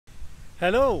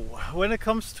Hello! When it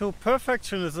comes to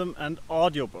perfectionism and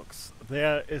audiobooks,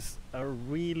 there is a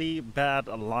really bad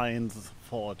alliance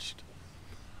forged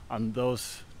on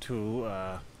those two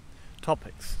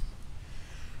topics.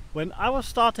 When I was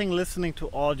starting listening to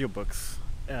audiobooks,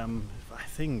 I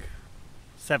think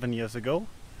 7 years ago,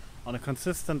 on a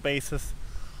consistent basis,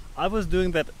 I was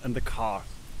doing that in the car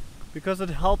because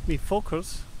it helped me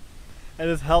focus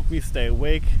and it helped me stay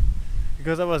awake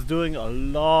because I was doing a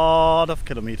lot of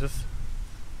kilometers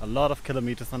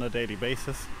on a daily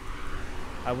basis.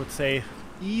 I would say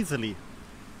easily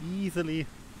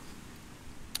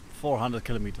 400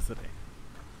 kilometers a day,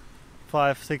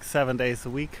 5, 6, 7 days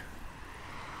a week.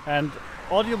 And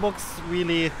audiobooks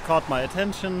really caught my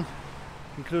attention,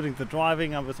 including the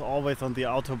driving. I was always on the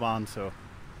autobahn, so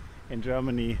in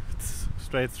Germany it's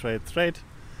straight.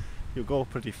 You go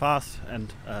pretty fast,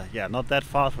 and not that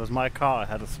fast was my car. I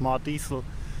had a smart diesel,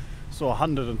 so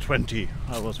 120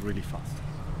 I was really fast.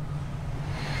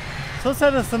 So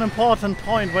that is an important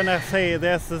point when I say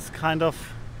there's this kind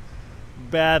of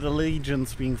bad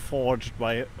allegiance being forged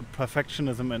by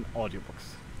perfectionism in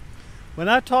audiobooks. When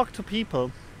I talk to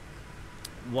people,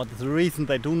 what is the reason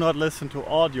they do not listen to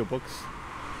audiobooks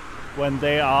when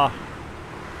they are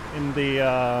in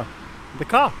the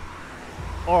car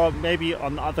or maybe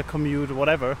on other commute or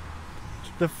whatever,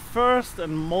 the first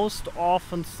and most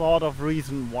often thought of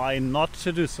reason why not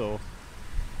to do so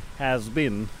has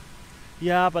been,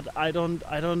 yeah, but I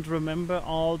don't remember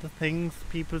all the things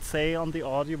people say on the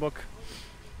audiobook,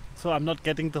 so I'm not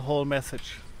getting the whole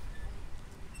message.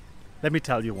 Let me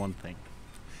tell you one thing.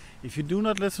 If you do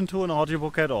not listen to an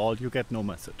audiobook at all, you get no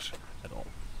message at all.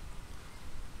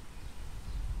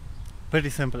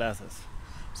 Pretty simple as this.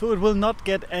 So it will not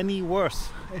get any worse.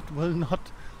 It will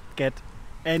not get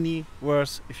any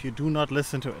worse if you do not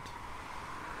listen to it.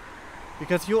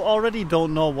 Because you already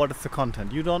don't know what is the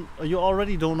content. You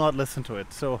already do not listen to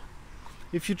it. So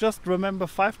if you just remember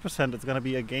 5%, it's going to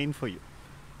be a gain for you.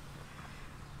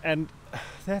 And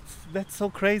that's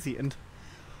so crazy. And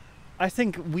I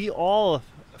think we all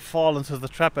fall into the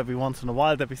trap every once in a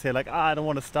while that we say like, I don't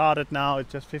want to start it now,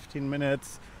 it's just 15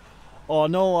 minutes. Or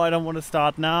no, I don't want to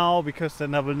start now because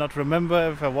then I will not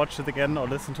remember if I watch it again or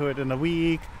listen to it in a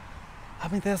week. I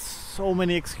mean, there's so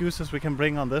many excuses we can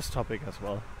bring on this topic as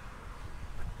well.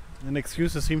 And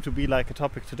excuses seem to be like a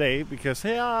topic today because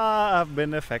I've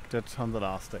been affected on the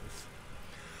last days.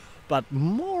 But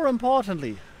more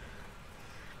importantly,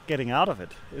 getting out of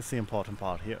it is the important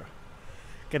part here.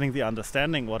 Getting the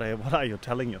understanding, what are you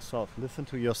telling yourself? Listen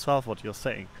to yourself, what you're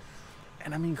saying.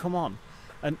 And I mean, come on,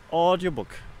 an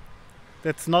audiobook.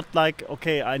 That's not like,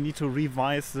 okay, I need to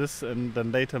revise this and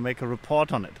then later make a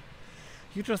report on it.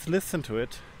 You just listen to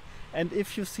it, and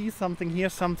if you see something, hear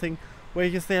something where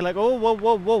you say like, oh,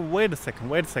 whoa, wait a second,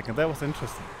 that was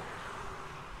interesting.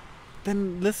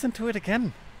 Then listen to it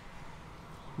again.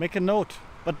 Make a note,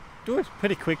 but do it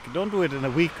pretty quick. Don't do it in a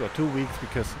week or 2 weeks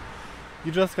because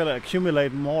you just gotta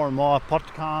accumulate more and more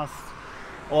podcasts,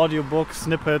 audiobooks,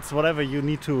 snippets, whatever you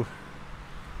need to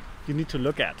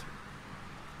look at.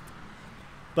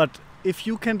 But if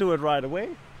you can do it right away,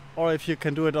 or if you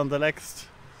can do it on the next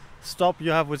stop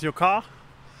you have with your car,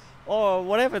 or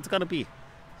whatever it's gonna be,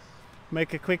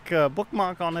 make a quick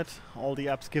bookmark on it. All the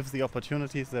apps give the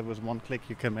opportunities. There was one click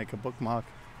you can make a bookmark,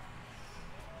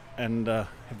 and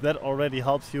if that already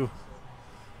helps you,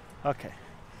 okay.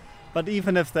 But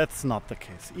even if that's not the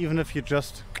case, even if you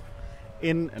just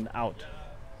in and out,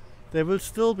 there will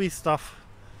still be stuff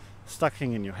stuck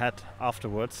in your head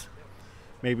afterwards.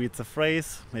 Maybe it's a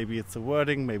phrase, maybe it's a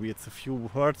wording, maybe it's a few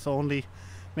words only,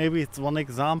 maybe it's one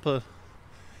example,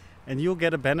 and you'll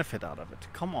get a benefit out of it.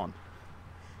 Come on,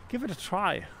 give it a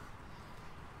try.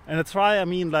 And a try, I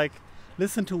mean like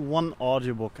listen to one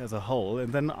audiobook as a whole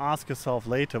and then ask yourself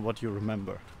later what you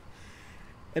remember.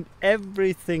 And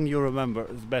everything you remember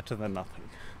is better than nothing.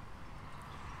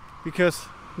 Because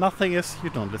nothing is,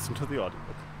 you don't listen to the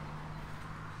audiobook.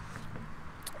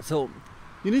 So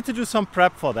you need to do some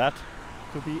prep for that,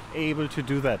 to be able to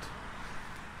do that.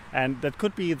 And that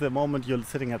could be the moment you're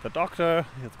sitting at the doctor,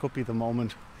 it could be the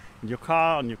moment in your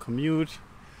car, on your commute,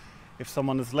 if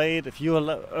someone is late, if you're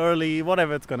early,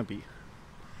 whatever it's gonna be.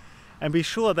 And be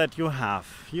sure that you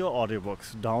have your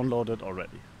audiobooks downloaded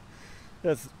already.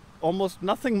 There's almost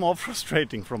nothing more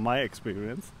frustrating from my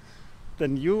experience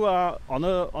than you are on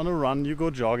a run, you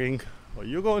go jogging, or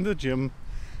you go in the gym,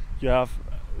 you have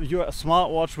your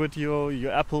smartwatch with you,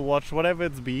 your Apple Watch, whatever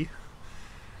it's be,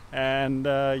 and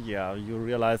you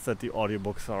realize that the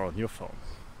audiobooks are on your phone.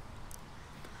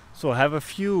 So have a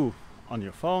few on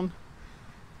your phone,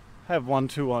 have 1,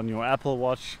 2 on your Apple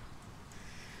Watch,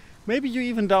 Maybe you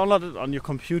even download it on your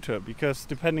computer, because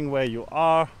depending where you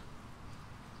are,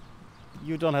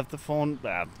 you don't have the phone.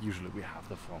 Usually we have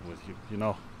the phone with you, you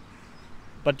know.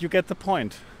 But you get the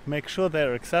point. Make sure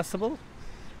they're accessible,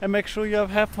 and make sure you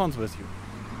have headphones with you.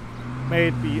 May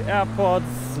it be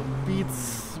AirPods,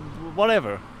 Beats,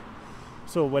 whatever.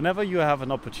 So whenever you have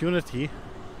an opportunity,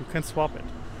 you can swap it.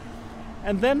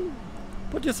 And then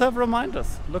put yourself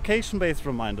reminders, location-based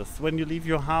reminders, when you leave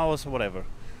your house or whatever.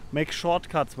 Make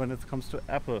shortcuts when it comes to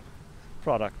Apple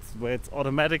products, where it's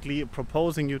automatically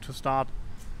proposing you to start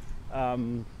a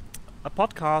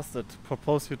podcast, that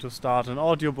proposes you to start an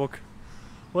audiobook,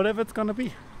 whatever it's gonna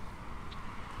be.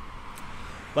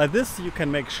 By this you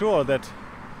can make sure that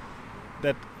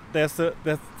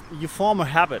you form a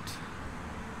habit,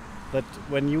 that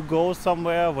when you go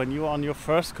somewhere, when you're on your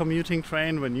first commuting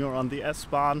train, when you're on the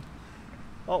S-Bahn,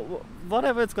 or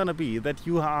whatever it's gonna be, that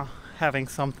you are having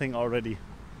something already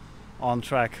on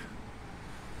track.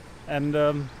 And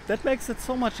that makes it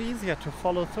so much easier to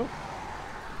follow through.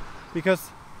 Because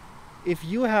if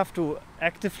you have to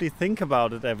actively think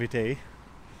about it every day,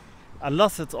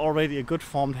 unless it's already a good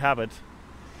formed habit,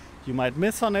 you might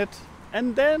miss on it,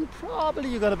 and then probably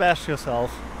you're gonna bash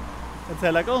yourself and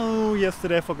say like, oh,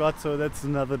 yesterday I forgot, so that's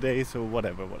another day, so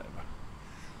whatever.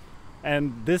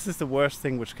 And this is the worst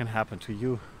thing which can happen to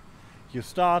you. You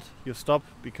start, you stop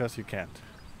because you can't.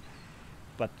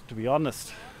 But to be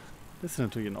honest,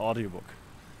 listening to an audiobook,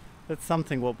 that's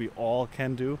something what we all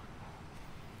can do,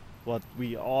 what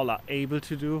we all are able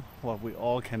to do, what we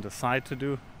all can decide to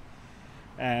do.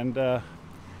 And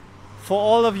for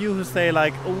all of you who say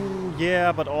like, oh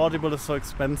yeah, but Audible is so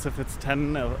expensive, it's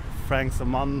 10 francs a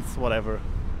month, whatever,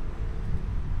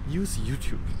 use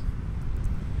YouTube.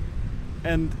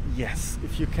 And yes,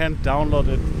 if you can't download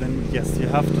it, then yes, you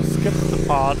have to skip the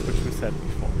part which we said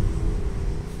before,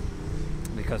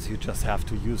 because you just have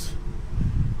to use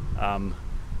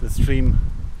the stream,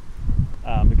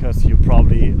 because you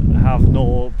probably have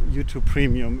no YouTube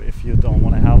Premium if you don't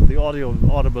want to have the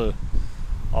Audible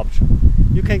option.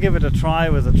 You can give it a try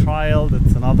with a trial,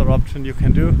 that's another option you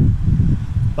can do.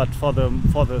 But for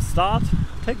the start,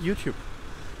 take YouTube.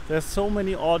 There's so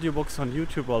many audiobooks on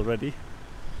YouTube already,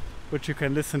 which you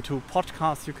can listen to,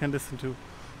 podcasts you can listen to,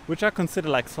 which I consider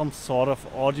like some sort of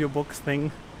audiobooks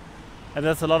thing. And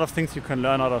there's a lot of things you can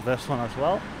learn out of this one as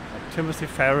well. Like Timothy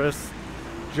Ferris,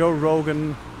 Joe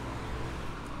Rogan,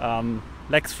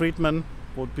 Lex Friedman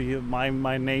would be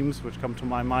my names which come to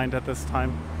my mind at this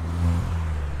time.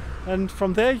 And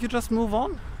from there you just move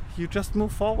on, you just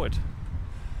move forward.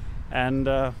 And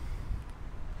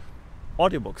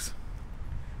audiobooks,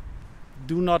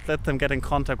 do not let them get in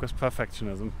contact with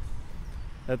perfectionism.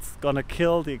 That's gonna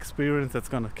kill the experience, that's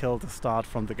gonna kill the start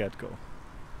from the get-go.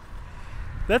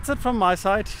 That's it from my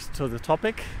side to the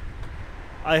topic.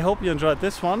 I hope you enjoyed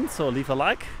this one, so leave a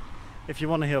like. If you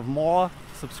want to hear more,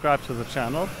 subscribe to the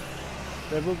channel.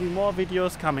 There will be more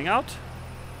videos coming out.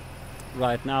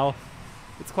 Right now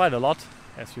it's quite a lot,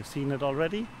 as you've seen it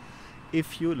already,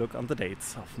 if you look on the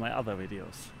dates of my other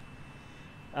videos.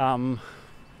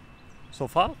 So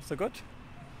far, so good.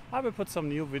 I will put some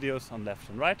new videos on left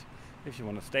and right, if you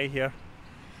want to stay here.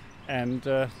 And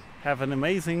have an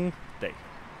amazing day.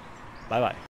 Bye bye.